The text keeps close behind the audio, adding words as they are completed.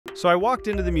So I walked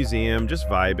into the museum, just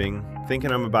vibing,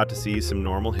 thinking I'm about to see some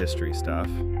normal history stuff.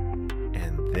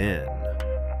 And then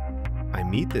I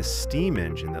meet this steam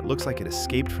engine that looks like it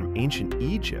escaped from ancient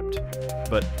Egypt,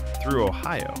 but through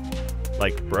Ohio.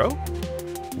 Like, bro,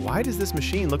 why does this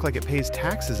machine look like it pays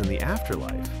taxes in the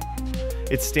afterlife?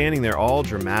 It's standing there all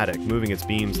dramatic, moving its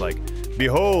beams like,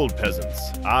 "Behold,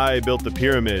 peasants, I built the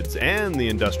pyramids and the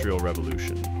Industrial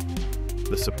Revolution."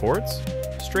 The supports?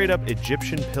 Straight up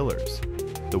Egyptian pillars.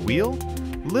 The wheel?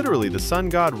 Literally the sun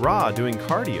god Ra doing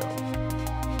cardio.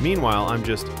 Meanwhile, I'm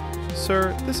just,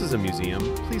 "Sir, this is a museum,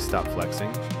 please stop flexing."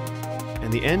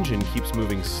 And the engine keeps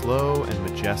moving slow and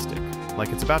majestic,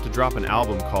 like it's about to drop an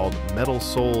album called Metal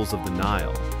Souls of the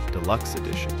Nile, Deluxe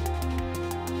Edition.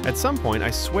 At some point, I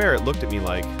swear it looked at me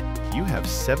like, "You have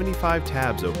 75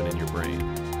 tabs open in your brain.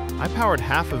 I powered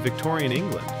half of Victorian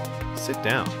England. Sit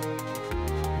down."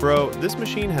 Bro, this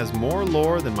machine has more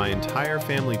lore than my entire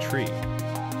family tree.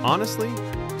 Honestly,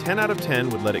 10 out of 10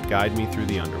 would let it guide me through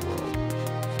the underworld.